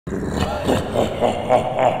Hey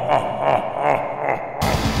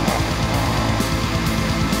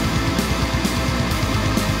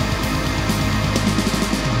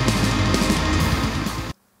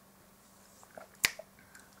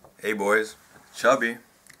boys, Chubby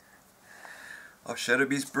of Shadow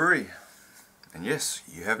Beast Brewery, and yes,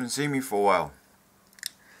 you haven't seen me for a while.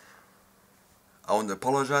 I want to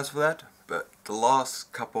apologize for that, but the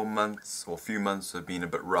last couple months or few months have been a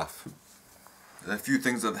bit rough. There's a few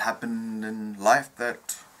things that have happened in life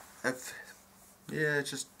that have,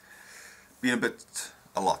 just been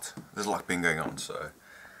a lot. There's a lot been going on, so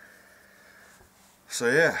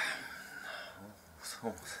yeah.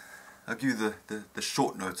 I'll give you the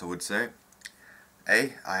short notes, I would say. I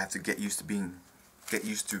have to get used to being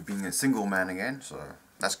a single man again, so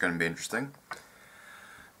that's going to be interesting.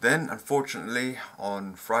 Then, unfortunately,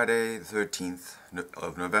 on Friday the 13th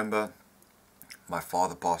of November, my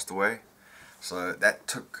father passed away. So that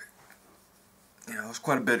took, it was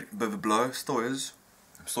quite a bit of a blow. Still is.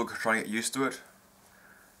 I'm still trying to get used to it.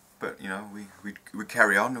 But we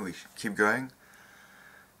carry on and we keep going.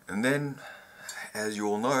 And then, as you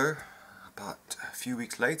all know, about a few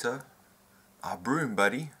weeks later, our brewing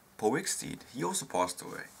buddy, Paul Wicksteed, he also passed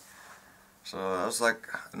away. So that was like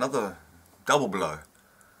another double blow.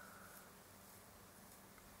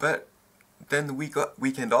 But then the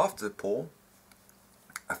weekend after Paul,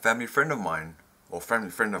 a family friend of mine, or family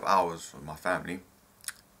friend of ours, of my family,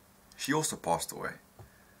 she also passed away.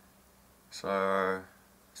 So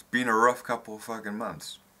it's been a rough couple of fucking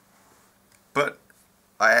months. But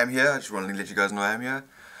I am here. I just want to let you guys know I am here.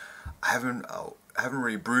 I haven't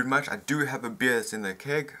really brewed much. I do have a beer that's in the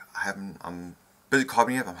keg. I'm busy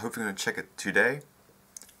carboning it. I'm hoping to check it today.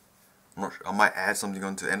 I'm not sure. I might add something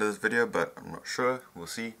on to the end of this video, but I'm not sure. We'll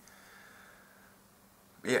see.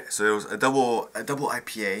 Yeah, so it was a double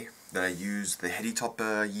IPA that I used the Heady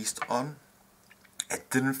Topper yeast on.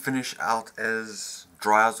 It didn't finish out as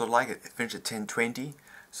dry as I'd like. It finished at 1020.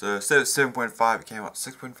 So instead of 7.5, it came out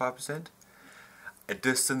 6.5%. It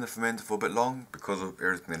did sit in the fermenter for a bit long because of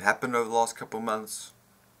everything that happened over the last couple of months.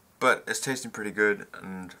 But it's tasting pretty good,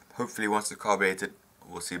 and hopefully once it's carbonated,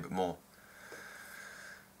 we'll see a bit more.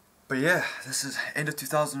 But yeah, this is end of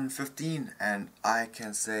 2015, and I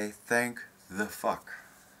can say thank the fuck.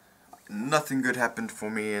 Nothing good happened for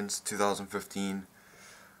me in 2015.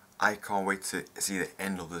 I can't wait to see the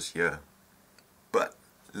end of this year. But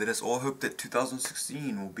let us all hope that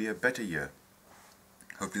 2016 will be a better year.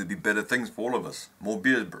 Hopefully there'll be better things for all of us. More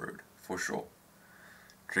beers brewed, for sure.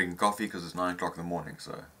 Drinking coffee because it's 9 o'clock in the morning,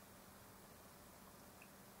 so.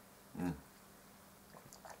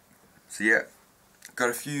 So yeah, got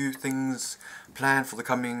a few things planned for the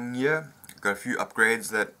coming year. Got a few upgrades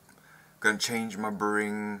that are going to change my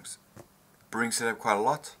brewing setup quite a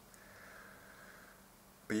lot.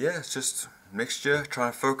 But yeah, it's just next year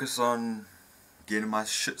trying to focus on getting my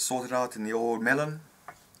shit sorted out in the old melon.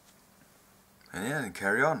 And yeah, and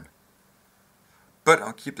carry on. But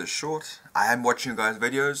I'll keep this short. I am watching you guys'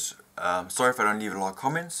 videos. Sorry if I don't leave a lot of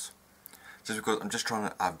comments. Just because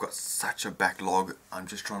I've got such a backlog. I'm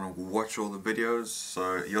just trying to watch all the videos.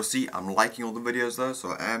 So you'll see I'm liking all the videos though. So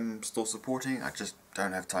I am still supporting. I just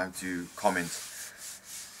don't have time to comment.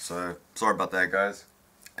 So sorry about that, guys.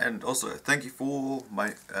 And also thank you for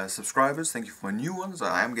my subscribers. Thank you for my new ones.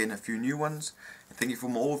 I am getting a few new ones. And thank you for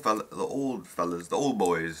my the old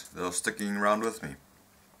boys that are sticking around with me.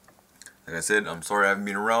 Like I said, I'm sorry I haven't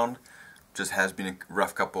been around. Just has been a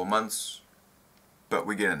rough couple of months. But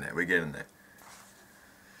we're getting there.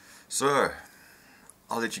 So,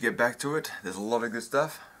 I'll let you get back to it. There's a lot of good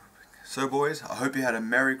stuff. So boys, I hope you had a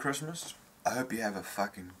Merry Christmas. I hope you have a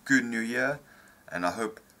fucking good New Year. And I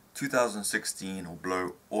hope 2016 will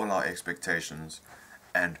blow all our expectations.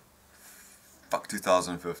 And fuck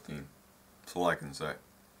 2015. That's all I can say.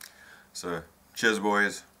 So, cheers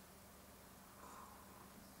boys.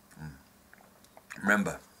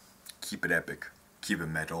 Remember, keep it epic, keep it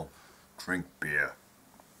metal, drink beer.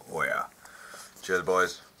 Oh yeah. Cheers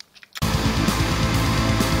boys.